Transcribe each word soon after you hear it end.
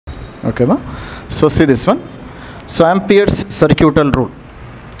Okay, ma? So see this one. So Ampere's circuital rule.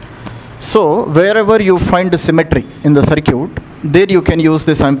 So wherever you find symmetry in the circuit, there you can use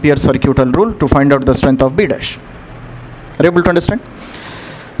this Ampere's circuital rule to find out the strength of B dash. Are you able to understand?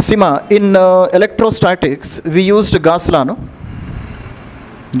 See, ma, in electrostatics, we used Gauss law, no?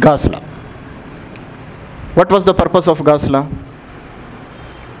 Gauss law. What was the purpose of Gauss law?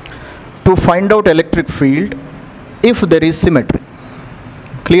 To find out electric field if there is symmetry.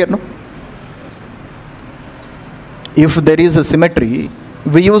 Clear, no? If there is a symmetry,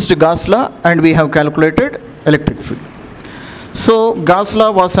 we used Gauss law and we have calculated electric field. So Gauss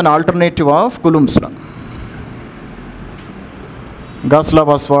law was an alternative of Coulomb's law. Gauss law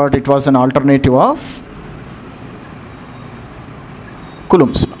was what? It was an alternative of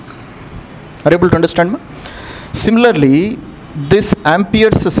Coulomb's law. Are you able to understand? Similarly, this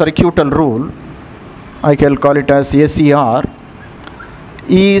Ampere's circuital rule, I can call it as ACR,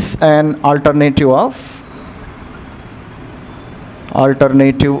 is an alternative of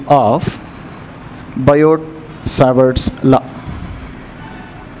Biot-Savart's law.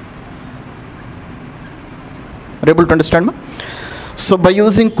 Are you able to understand? Ma? So by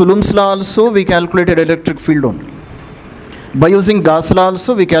using Coulomb's law also, we calculated electric field only. By using Gauss law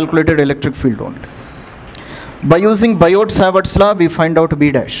also, we calculated electric field only. By using Biot-Savart's law, we find out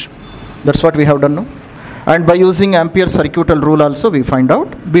B dash. That's what we have done now. And by using Ampere's circuital rule also, we find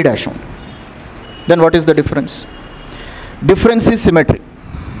out B dash only. Then what is the difference? Difference is symmetry.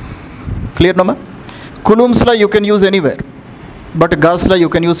 Clear, no, ma? Coulomb's law you can use anywhere, but Gauss law you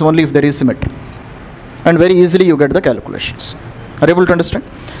can use only if there is symmetry. And very easily you get the calculations. Are you able to understand?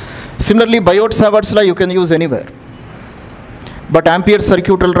 Similarly, Biot-Savart's law you can use anywhere, but Ampere's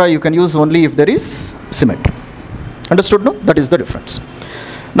circuital law you can use only if there is symmetry. Understood, no? That is the difference.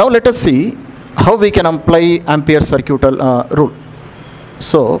 Now let us see how we can apply Ampere's circuital rule.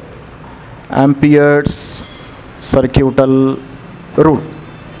 So, Ampere's circuital rule.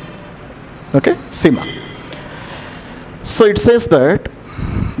 Okay, sigma. So it says that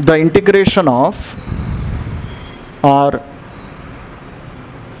the integration of or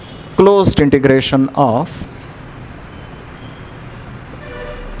closed integration of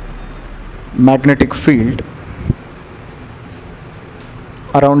magnetic field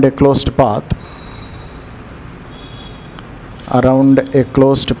around a closed path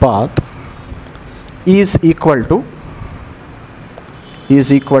is equal to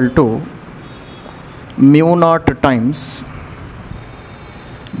mu naught times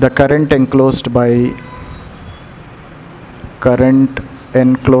the current enclosed by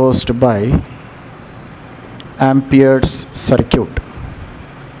Ampere's circuit.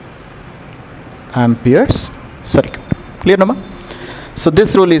 Clear, no? So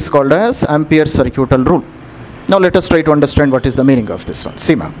this rule is called as Ampere's circuital rule. Now let us try to understand what is the meaning of this one.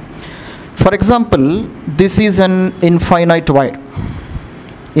 See, ma'am. For example, this is an infinite wire.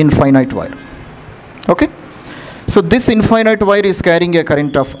 Okay? So this infinite wire is carrying a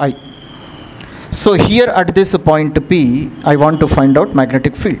current of I. So here at this point P, I want to find out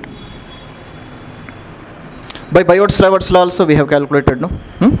magnetic field. By Biot-Savart's law also we have calculated, no?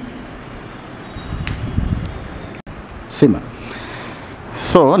 See, ma'am.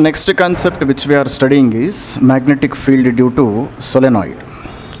 So next concept which we are studying is magnetic field due to solenoid.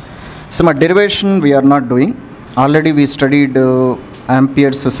 So my derivation we are not doing. Already we studied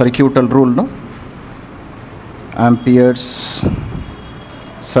Ampere's circuital rule, no? Ampere's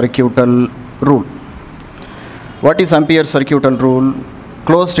circuital rule. What is Ampere's circuital rule?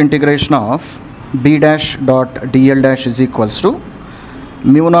 Closed integration of B dash dot dl dash is equals to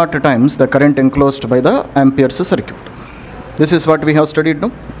mu naught times the current enclosed by the Ampere's circuit. This is what we have studied,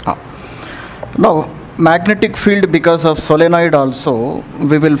 no? Now, magnetic field because of solenoid also,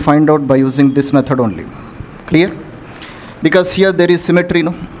 we will find out by using this method only. Clear? Because here there is symmetry,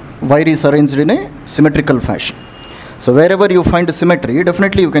 no? Wire is arranged in a symmetrical fashion. So wherever you find symmetry,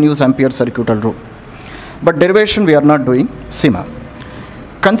 definitely you can use Ampere's circuital rule. But derivation we are not doing. Sima.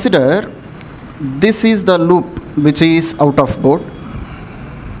 Consider this is the loop which is out of board.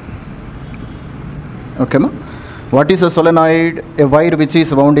 Okay, ma? What is a solenoid? A wire which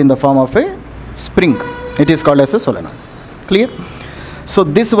is wound in the form of a spring. It is called as a solenoid. Clear? So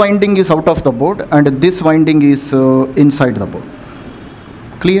this winding is out of the board and this winding is inside the board.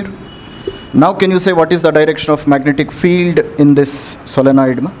 Clear? Now can you say what is the direction of magnetic field in this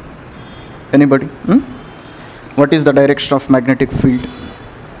solenoid? Ma? Anybody? What is the direction of magnetic field?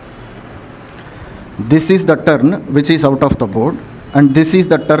 This is the turn which is out of the board and this is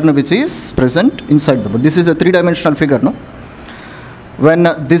the turn which is present inside the board. This is a three-dimensional figure, no? When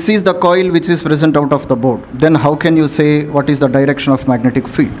this is the coil which is present out of the board, then how can you say what is the direction of magnetic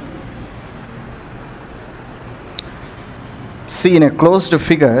field? See, in a closed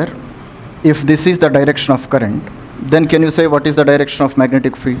figure, if this is the direction of current, then can you say what is the direction of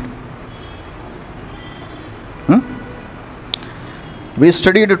magnetic field? We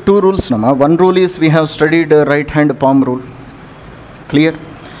studied two rules, Nama. One rule is we have studied right hand palm rule. Clear?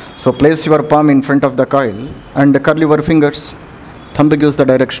 So place your palm in front of the coil and curl your fingers. Thumb gives the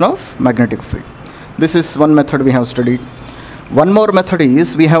direction of magnetic field. This is one method we have studied. One more method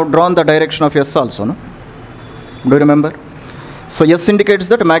is we have drawn the direction of S also. No? Do you remember? So S indicates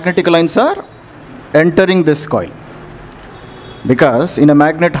that magnetic lines are entering this coil. Because in a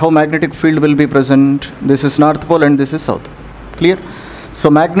magnet, how magnetic field will be present? This is north pole and this is south pole. Clear? So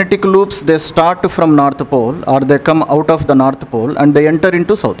magnetic loops, they start from north pole or they come out of the north pole and they enter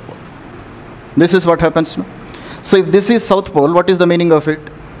into south pole. This is what happens now. So if this is south pole, what is the meaning of it?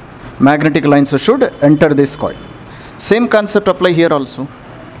 Magnetic lines should enter this coil. Same concept apply here also.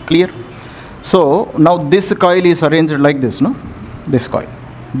 Clear? So now this coil is arranged like this, no? This coil,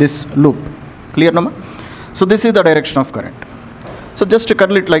 this loop. Clear, Nama? So this is the direction of current. So just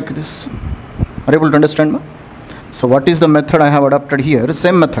curl it like this. Are you able to understand, ma? So what is the method I have adopted here?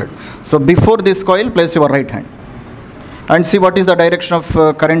 Same method. So before this coil, place your right hand. And see what is the direction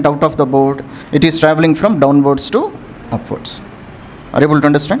of current out of the board. It is traveling from downwards to upwards. Are you able to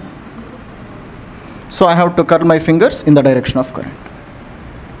understand? So I have to curl my fingers in the direction of current.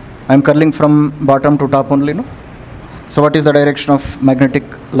 I am curling from bottom to top only, no? So what is the direction of magnetic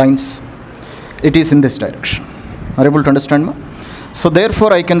lines? It is in this direction. Are you able to understand, ma? So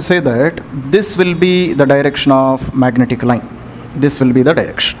therefore I can say that this will be the direction of magnetic line. This will be the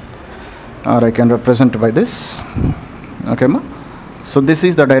direction. Or I can represent by this. Okay, ma? So this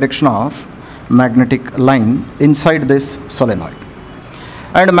is the direction of magnetic line inside this solenoid.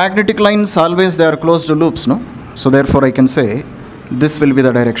 And magnetic lines always they are closed loops, no? So therefore I can say this will be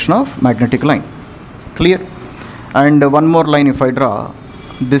the direction of magnetic line. Clear? And one more line if I draw,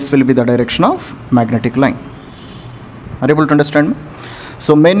 this will be the direction of magnetic line. Are you able to understand?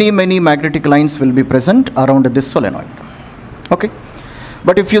 So many magnetic lines will be present around this solenoid. Okay.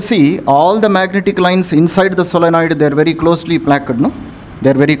 But if you see all the magnetic lines inside the solenoid, they are very closely packed, no?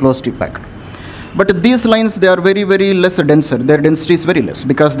 They are very closely packed. But these lines, they are very less denser. Their density is very less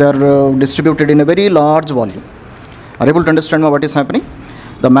because they are distributed in a very large volume. Are you able to understand what is happening?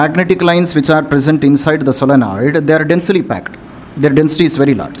 The magnetic lines which are present inside the solenoid, they are densely packed. Their density is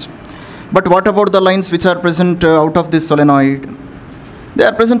very large. But what about the lines which are present out of this solenoid? They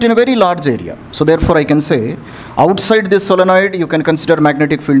are present in a very large area. So therefore I can say outside this solenoid you can consider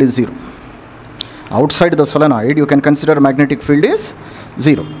magnetic field is 0. Outside the solenoid you can consider magnetic field is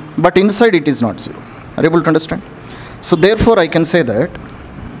 0. But inside it is not 0. Are you able to understand? So therefore I can say that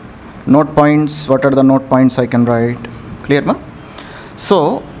note points, what are the note points I can write? Clear, ma?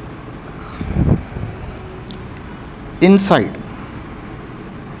 So inside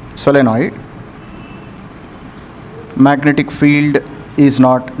solenoid, magnetic field is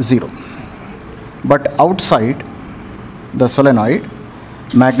not 0. But outside the solenoid,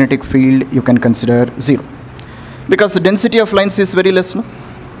 magnetic field you can consider 0. Because the density of lines is very less, no?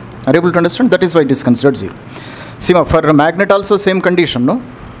 Are you able to understand? That is why it is considered 0. See, for a magnet also same condition, no?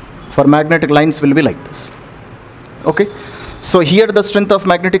 For magnetic lines will be like this. Okay? So here the strength of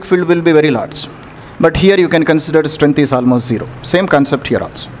magnetic field will be very large. But here you can consider strength is almost 0. Same concept here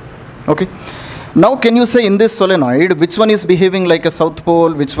also. Okay. Now can you say in this solenoid, which one is behaving like a south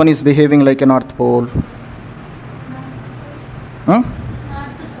pole, which one is behaving like a north pole?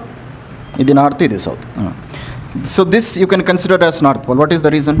 This north, this south. So this you can consider as north pole. What is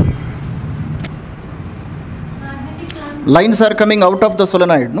the reason? Lines are coming out of the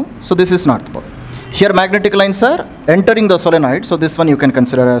solenoid, no? So this is north pole. Here magnetic lines are entering the solenoid. So this one you can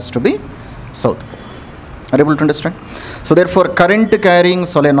consider as to be south pole. Are you able to understand? So therefore current carrying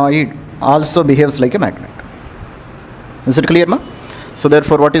solenoid also behaves like a magnet. Is it clear, ma? So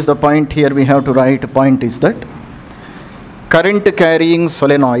therefore what is the point here we have to write? Point is that current carrying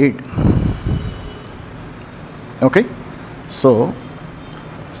solenoid. Okay. So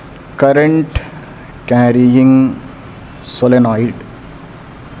current carrying solenoid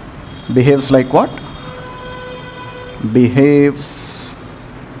behaves like what? Behaves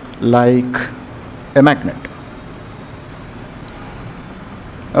like a magnet.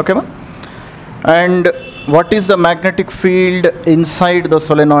 Okay, ma? And what is the magnetic field inside the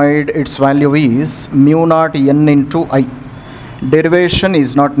solenoid? Its value is mu naught n into I. Derivation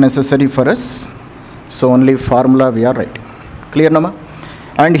is not necessary for us. So only formula we are writing. Clear, Nama?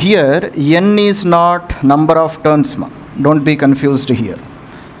 And here n is not number of turns, ma. Don't be confused here.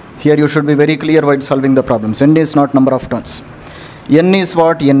 Here you should be very clear while solving the problems. N is not number of turns. N is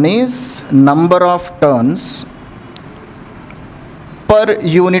what? N is number of turns per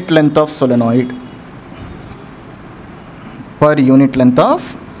unit length of solenoid. Per unit length of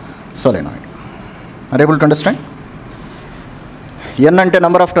solenoid. Are you able to understand? N ante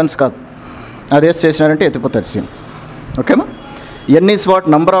number of turns kaadu. Ade చేసినారంటే ఎత్తిపోతారు scene. ఓకేమా? N is what?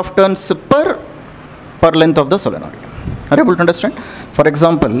 Number of turns per length of the solenoid. Are you able to understand? For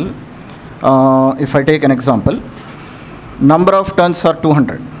example, if I take an example, number of turns are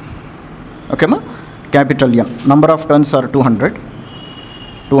 200. Okay ma? Capital N. Number of turns are 200.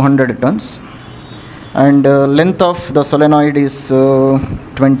 200 turns. And length of the solenoid is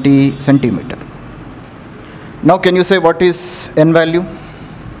 20 centimeter. Now can you say what is N value?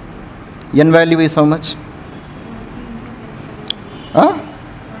 N value is how much?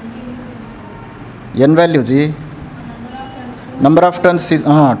 N value, G. Number of turns is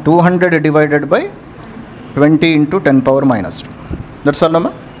 200 divided by 20 into 10 power minus 2. That's all,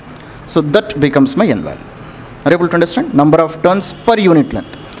 number. So that becomes my N value. Are you able to understand? Number of turns per unit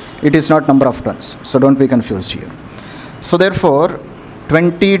length. It is not number of turns. So don't be confused here. So therefore,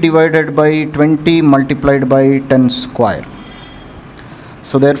 20 divided by 20 multiplied by 10 square.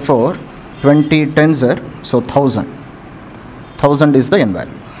 So therefore, 20 tens are, so 1000. 1000 is the N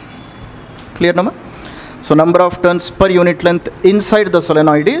value. Clear, number? So number of turns per unit length inside the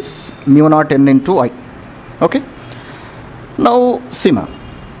solenoid is mu naught N into I. Okay? Now, Sima.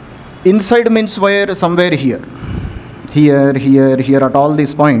 Inside means where? Somewhere here. Here at all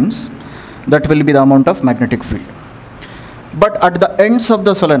these points, that will be the amount of magnetic field. But at the ends of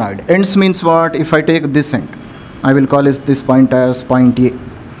the solenoid, ends means what? If I take this end, I will call this point as point A.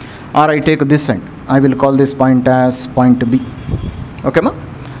 Or I take this end, I will call this point as point B. Okay, ma?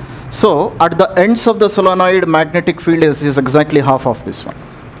 So at the ends of the solenoid, magnetic field is exactly half of this one.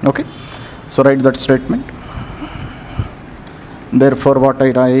 Okay? So write that statement. Therefore, what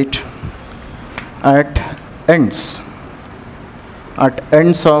I write? At ends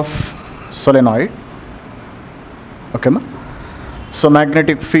of solenoid. Okay, ma? So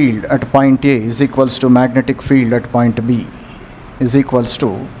magnetic field at point A is equals to magnetic field at point B is equals to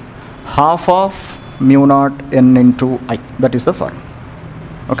half of mu naught N into I. That is the formula.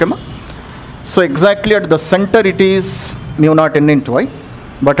 Okay, ma? So exactly at the center it is mu naught N into I,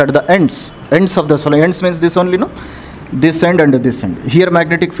 but at the ends of the solenoid, ends means this only, no? This end and this end. Here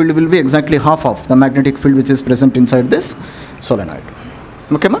magnetic field will be exactly half of the magnetic field which is present inside this solenoid.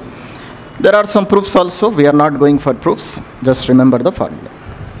 Okay, ma? There are some proofs also. We are not going for proofs. Just remember the formula.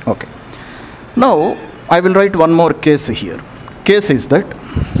 Okay. Now, I will write one more case here. Case is that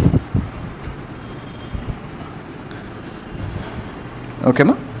okay,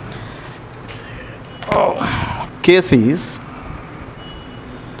 ma? Case is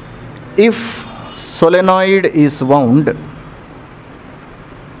if solenoid is wound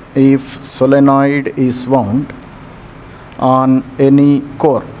on any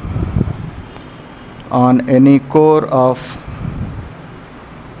core of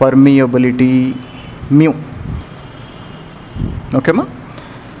permeability mu. Okay, ma?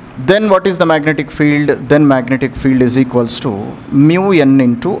 Then what is the magnetic field? Then magnetic field is equals to mu N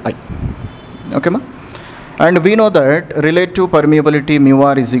into I. Okay, ma? And we know that relative permeability mu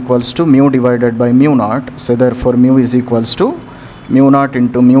r is equals to mu divided by mu naught. So therefore mu is equals to mu naught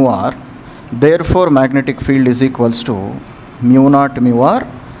into mu r. Therefore magnetic field is equals to mu naught mu r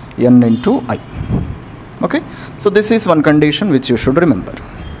N into I. Okay? So this is one condition which you should remember.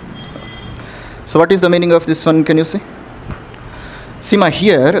 So what is the meaning of this one? Can you see? See ma,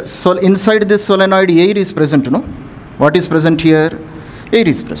 here, so inside this solenoid air is present, no? What is present here? Air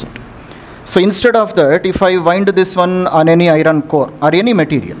is present. So instead of that, if I wind this one on any iron core or any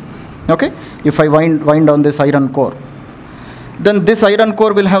material, okay? If I wind on this iron core, then this iron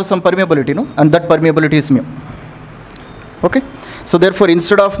core will have some permeability, no? And that permeability is mu. Okay? So therefore,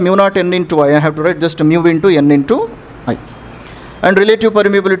 instead of mu naught N into I, I have to write just mu into N into I. And relative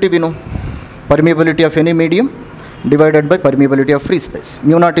permeability, we know. Permeability of any medium divided by permeability of free space.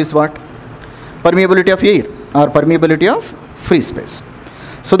 Mu naught is what? Permeability of air or permeability of free space.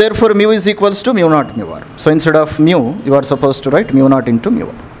 So therefore, mu is equals to mu naught mu r. So instead of mu, you are supposed to write mu naught into mu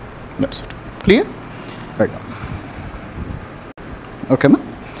r. That's it. Clear? Right now. Okay, ma?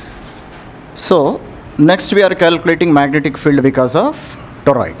 So next we are calculating magnetic field because of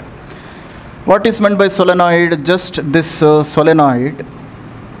toroid. What is meant by solenoid? Just this solenoid,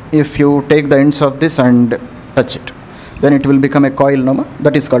 if you take the ends of this and touch it, then it will become a coil, no?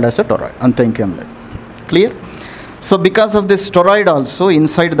 That is called as a toroid. Clear? So because of this toroid also,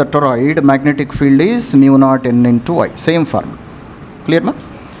 inside the toroid, magnetic field is mu naught N into I. Same formula. Clear, ma?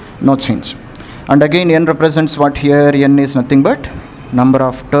 No change. And again, N represents what here? N is nothing but number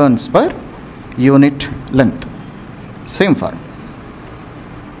of turns per unit length. Same formula.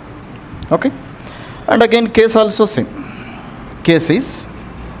 Okay. And again case also same. Case is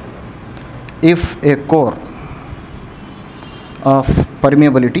if a core of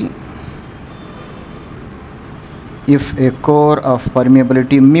permeability, if a core of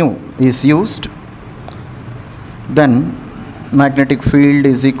permeability mu is used, then magnetic field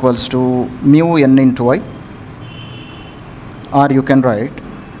is equals to mu n into I, or you can write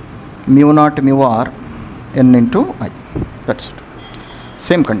mu naught mu r n into I. That's it.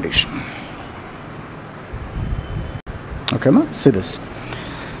 Same condition. Okay, ma? See this.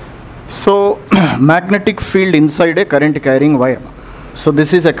 So magnetic field inside a current carrying wire. So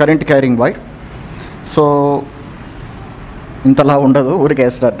this is a current carrying wire. So intala undadu urike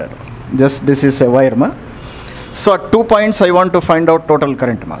started. Just this is a wire, ma. So at 2 points I want to find out total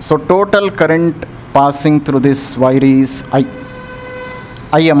current, ma. So total current passing through this wire is I.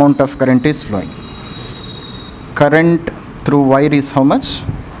 I amount of current is flowing. Current through wire is how much?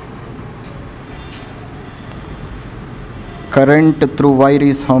 Current through wire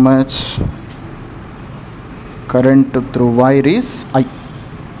is how much? Current through wire is I.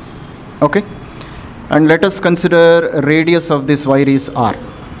 Okay. And let us consider radius of this wire is R.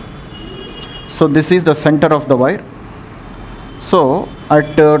 So this is the center of the wire. So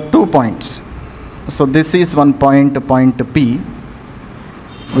at 2 points. So this is one point, point P,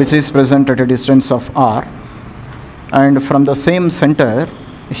 which is present at a distance of R. And from the same center,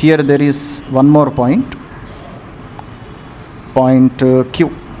 here there is one more point, point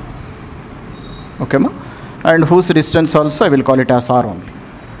Q. Okay, ma? And whose distance also I will call it as R only.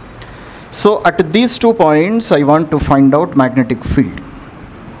 So at these 2 points, I want to find out magnetic field.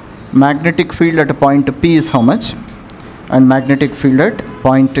 Magnetic field at point P is how much? And magnetic field at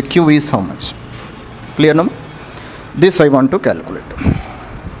point Q is how much? Clear now? This I want to calculate.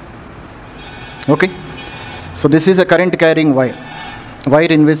 Okay. So this is a current carrying wire.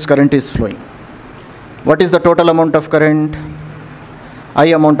 Wire in which current is flowing. What is the total amount of current? I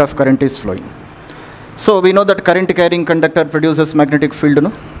amount of current is flowing. So we know that current carrying conductor produces magnetic field,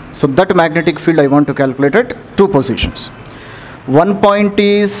 no? So that magnetic field I want to calculate at 2 positions. One point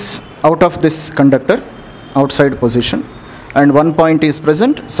is out of this conductor, outside position, and one point is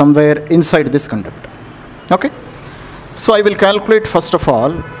present somewhere inside this conductor. Okay. So I will calculate first of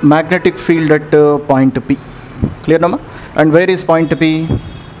all magnetic field at point P. Clear, Nama? And where is point P?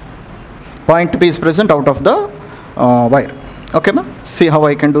 Point P is present out of the wire. Okay, ma? See how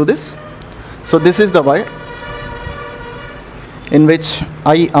I can do this. So this is the wire in which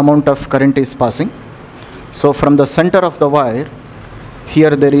I amount of current is passing. So from the center of the wire,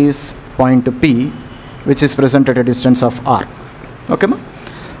 here there is point P, which is present at a distance of R. Okay, ma?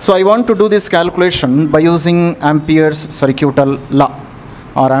 So I want to do this calculation by using Ampere's circuital law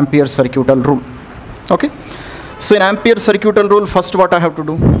or Ampere's circuital rule. Okay. So in Ampere's circuital rule, first what I have to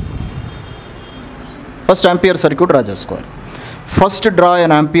do? First Ampere's circuit draw just square. First draw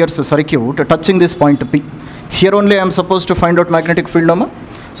an Ampere's circuit touching this point P. Here only I am supposed to find out magnetic field, no?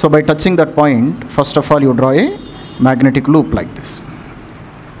 So by touching that point, first of all you draw a magnetic loop like this.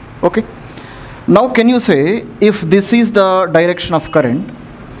 Okay. Now can you say if this is the direction of current,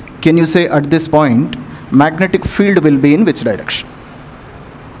 can you say at this point magnetic field will be in which direction?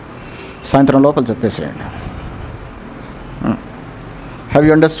 Saintram lopal cheppeseyandi. Have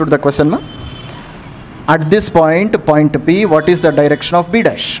you understood the question, ma? At this point, point P, what is the direction of B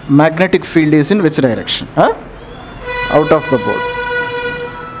dash? Magnetic field is in which direction? Huh? Out of the board.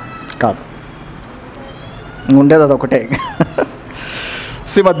 Kaadu. Undeda adokate.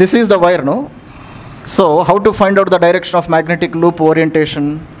 See, but this is the wire, no? So, how to find out the direction of magnetic loop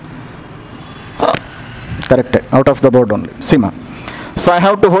orientation? Correct. Out of the board only. See, ma. So, I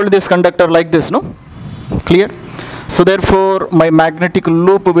have to hold this conductor like this, no? Clear? So therefore, my magnetic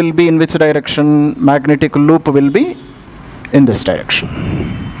loop will be in which direction? Magnetic loop will be in this direction.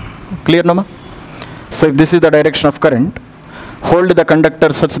 Clear, Nama? So if this is the direction of current, hold the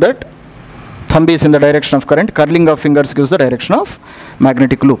conductor such that thumb is in the direction of current, curling of fingers gives the direction of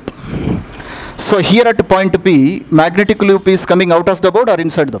magnetic loop. So here at point P, magnetic loop is coming out of the board or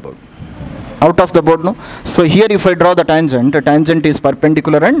inside the board? Out of the board, no? So here if I draw the tangent is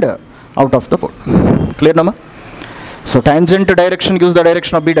perpendicular and out of the board. Clear, Nama? So tangent direction gives the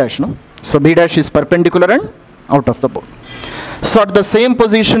direction of B dash, no? So B dash is perpendicular and out of the board. So at the same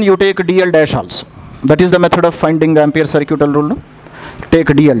position you take DL dash also. That is the method of finding the Ampere's circuital rule, no? Take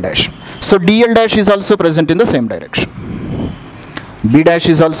DL dash. So DL dash is also present in the same direction. B dash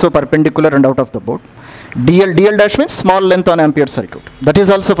is also perpendicular and out of the board. DL dash means small length on Ampere's circuit. That is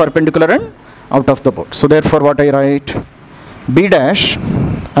also perpendicular and out of the board. So therefore what I write? B dash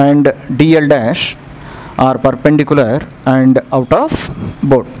and DL dash are perpendicular and out of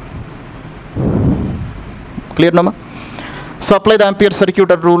board. Clear, Nama? So apply the Ampere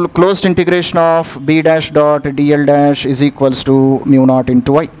circuital rule. Closed integration of B dash dot dl dash is equals to mu naught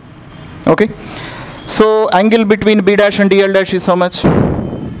into I. Okay. So angle between B dash and dl dash is how much?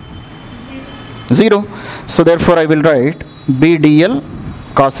 0. So therefore I will write B dl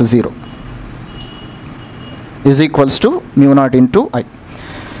cos 0 is equals to mu naught into I.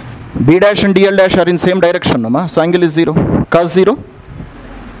 B dash and dl dash are in same direction, Nama. So angle is 0. Cos 0?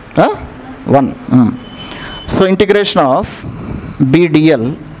 1. So integration of B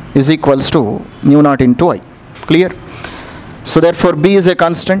dl is equals to mu naught into I. Clear? So therefore B is a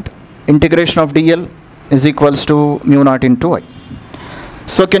constant. Integration of dl is equals to mu naught into I.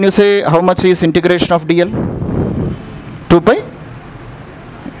 So can you say how much is integration of dl? 2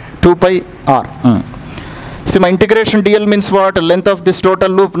 pi r. See, my integration dl means what? Length of this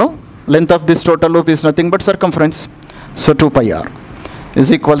total loop, no? Length of this total loop is nothing but circumference. So 2 pi r is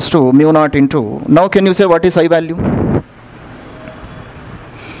equals to mu naught into. Now can you say what is I value?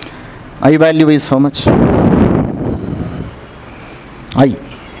 I value is how much? I.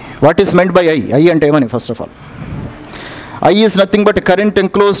 What is meant by I? I and I first of all. I is nothing but current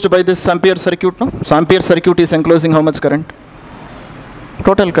enclosed by this Ampere circuit, no? So Ampere circuit is enclosing how much current?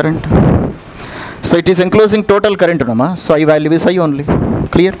 Total current. So it is enclosing total current, no? So I value is I only.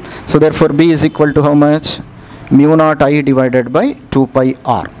 Clear? So therefore B is equal to how much? Mu naught I divided by 2 pi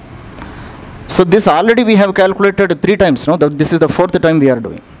r. So this already we have calculated 3 times, no? This is the 4th time we are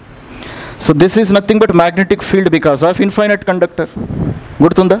doing. So this is nothing but magnetic field because of infinite conductor.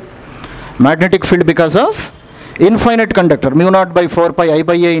 Gurtunda? Magnetic field because of infinite conductor. Mu naught by 4 pi I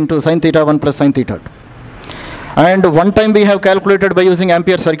by A into sin theta 1 plus sin theta 2. And one time we have calculated by using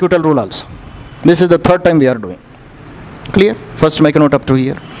Ampere circuital rule also. This is the 3rd time we are doing. Clear? First make a note up to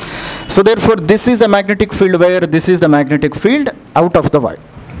here. So therefore this is the magnetic field where this is the magnetic field out of the wire.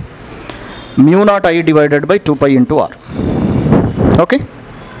 Mu naught I divided by 2 pi into r. Okay?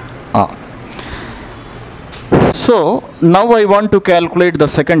 So now I want to calculate the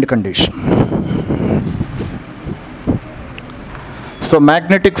second condition. So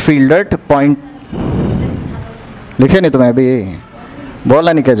magnetic field at point. लिखे नहीं तुम्हें अभी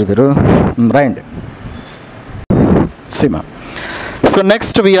बोला नहीं क्या जो करो right. Sima. So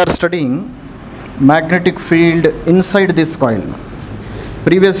next we are studying magnetic field inside this coil.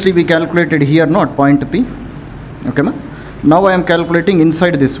 Previously we calculated here not point P. Okay, ma? Now I am calculating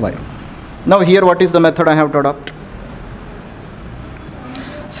inside this wire. Now here what is the method I have to adopt?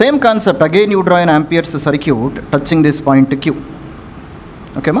 Same concept. Again you draw an Ampere's circuit touching this point Q.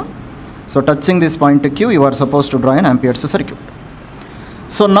 Okay, ma? So touching this point Q, you are supposed to draw an Ampere's circuit.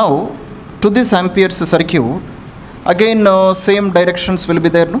 So now to this Ampere's circuit, again same directions will be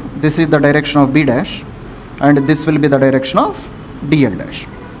there. No? This is the direction of B dash and this will be the direction of DL dash.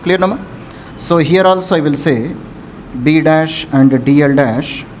 Clear, no? So here also I will say B dash and DL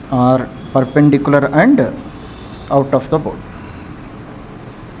dash are perpendicular and out of the board.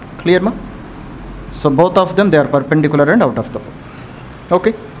 Clear, ma? So both of them, they are perpendicular and out of the board.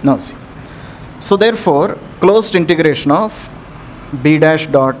 Okay, now see. So therefore closed integration of B dash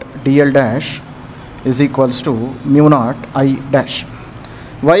dot DL dash is equals to mu naught I dash.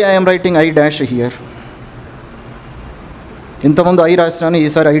 Why I am writing I dash here? ఇంతకుముందు I రాసినాను,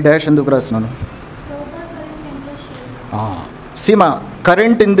 ఈసారి I dash ఎందుకు రాసినాను? See, ma,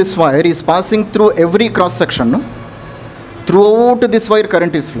 current in this wire is passing through every cross section. No? Throughout this wire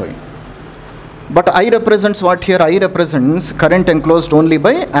current is flowing. But I represents what here? I represents current enclosed only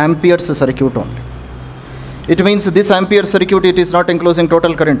by Ampere's circuit only. It means this Ampere circuit, it is not enclosing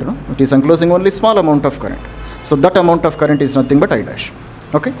total current. No? It is enclosing only small amount of current. So that amount of current is nothing but I dash.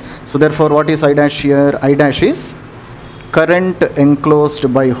 Okay. So therefore what is I dash here? I dash is current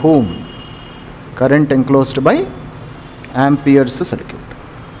enclosed by whom? Current enclosed by Ampere's circuit.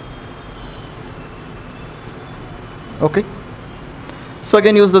 Okay. So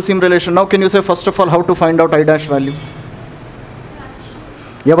again use the same relation. Now can you say first of all how to find out I dash value?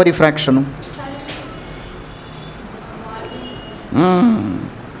 Every fraction.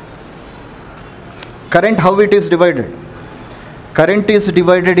 Current, how it is divided? Current is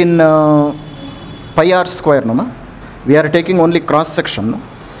divided in pi r square. No, ma? We are taking only cross section. No?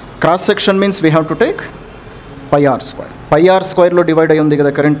 Cross section means we have to take pi r square. Pi r square lo divide ayundi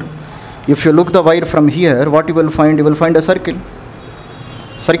kada current. If you look the wire from here, what you will find? You will find a circle.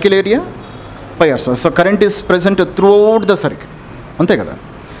 Circle area, pi r square. So current is present throughout the circle. Ante kada.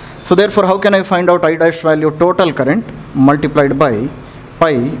 So therefore, how can I find out I dash value? Total current multiplied by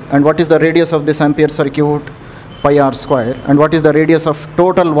pi, and what is the radius of this Ampere circuit? Pi r square. And what is the radius of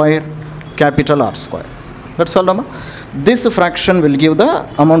total wire? Capital R square. That's all, Nama. This fraction will give the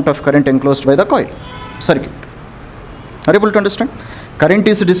amount of current enclosed by the coil circuit. Are you able to understand? Current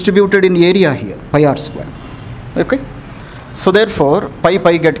is distributed in area here, pi r square. Okay. So therefore,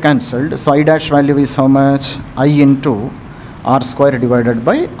 pi get cancelled. So I dash value is how much? I into r square divided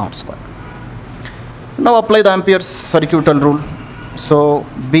by r square. Now apply the Ampere's circuital rule. So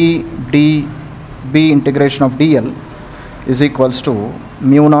B integration of dl is equals to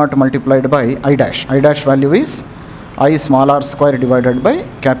mu naught multiplied by I dash. I dash value is I small r square divided by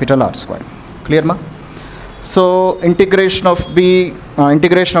capital R square. Clear ma? So integration of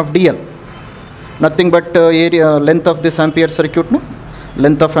dl, nothing but area length of this Ampere circuit. No,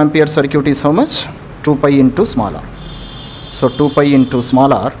 length of Ampere circuit is how much? 2 pi into small r. So 2 pi into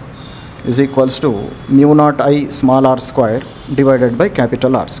small r is equals to mu naught I small r square divided by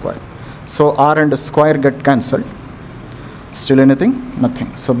capital R square. So r and square get cancelled. Still anything?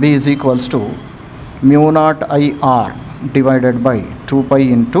 Nothing. So B is equals to mu naught I r divided by 2 pi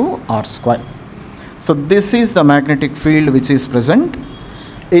into r square. So this is the magnetic field which is present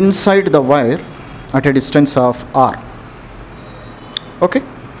inside the wire at a distance of r. Okay,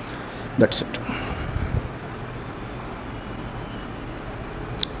 that's it.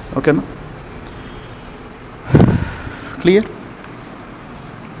 Okay, ma? Clear?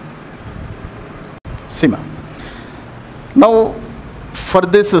 See, ma. Now for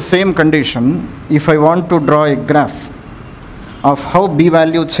this same condition, if I want to draw a graph of how B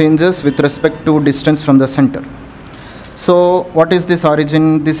value changes with respect to distance from the center. So what is this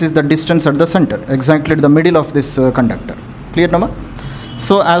origin? This is the distance at the center, exactly at the middle of this conductor. Clear, Nama?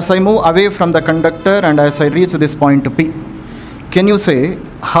 So as I move away from the conductor and as I reach this point P, can you say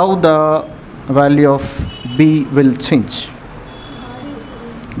how the value of B will change?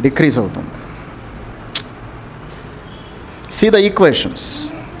 Decrease out. See the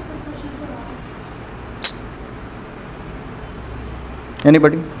equations.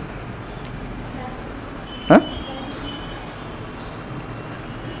 Anybody? Huh?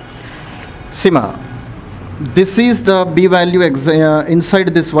 Sima, this is the B value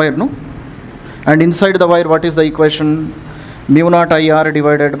inside this wire, no? And inside the wire, what is the equation? Mu naught IR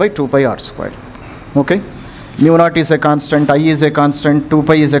divided by 2 pi R square. Okay? Mu naught is a constant, I is a constant, 2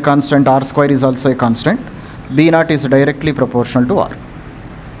 pi is a constant, R square is also a constant. B naught is directly proportional to R.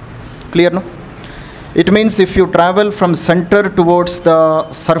 Clear, no? It means if you travel from center towards the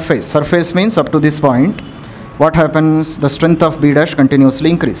surface means up to this point, what happens? The strength of B dash continuously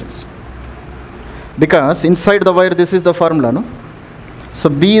increases. Because inside the wire, this is the formula, no? So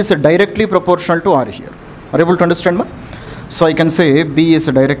B is directly proportional to R here. Are you able to understand, ma? So I can say B is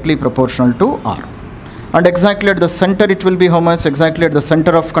directly proportional to R. And exactly at the center, it will be how much? Exactly at the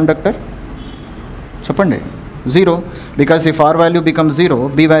center of conductor? Chapande? 0. Because if R value becomes 0,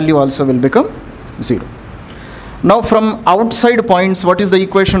 B value also will become 0. Now from outside points, what is the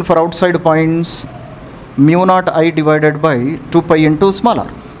equation for outside points? Mu naught I divided by 2 pi into small r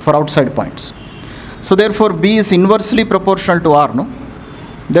for outside points. So therefore B is inversely proportional to R, no?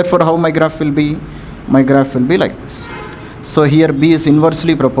 Therefore how my graph will be? My graph will be like this. So here B is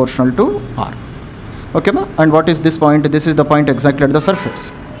inversely proportional to R. Okay, ma? And what is this point? This is the point exactly at the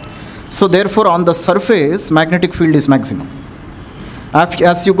surface. So therefore on the surface, magnetic field is maximum.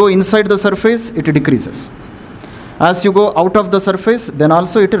 As you go inside the surface, it decreases. As you go out of the surface, then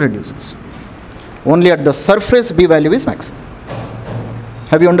also it reduces. Only at the surface, B value is maximum.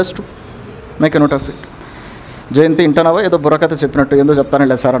 Have you understood? Make a note of it. Jayanti intanava edo burakata cheppinattu endo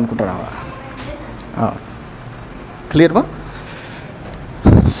cheptanilla sir anukuntarava. Clear, ma?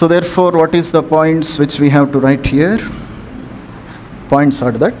 So therefore, what is the points which we have to write here? Points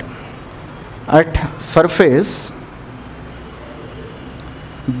are that at surface,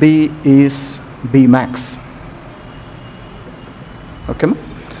 B is B max. Okay, ma?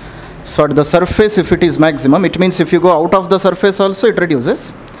 So at the surface, if it is maximum, it means if you go out of the surface also, it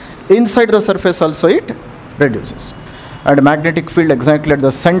reduces. Inside the surface also, it reduces. And magnetic field exactly at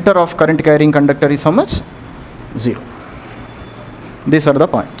the center of current carrying conductor is how much? 0. These are the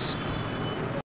points.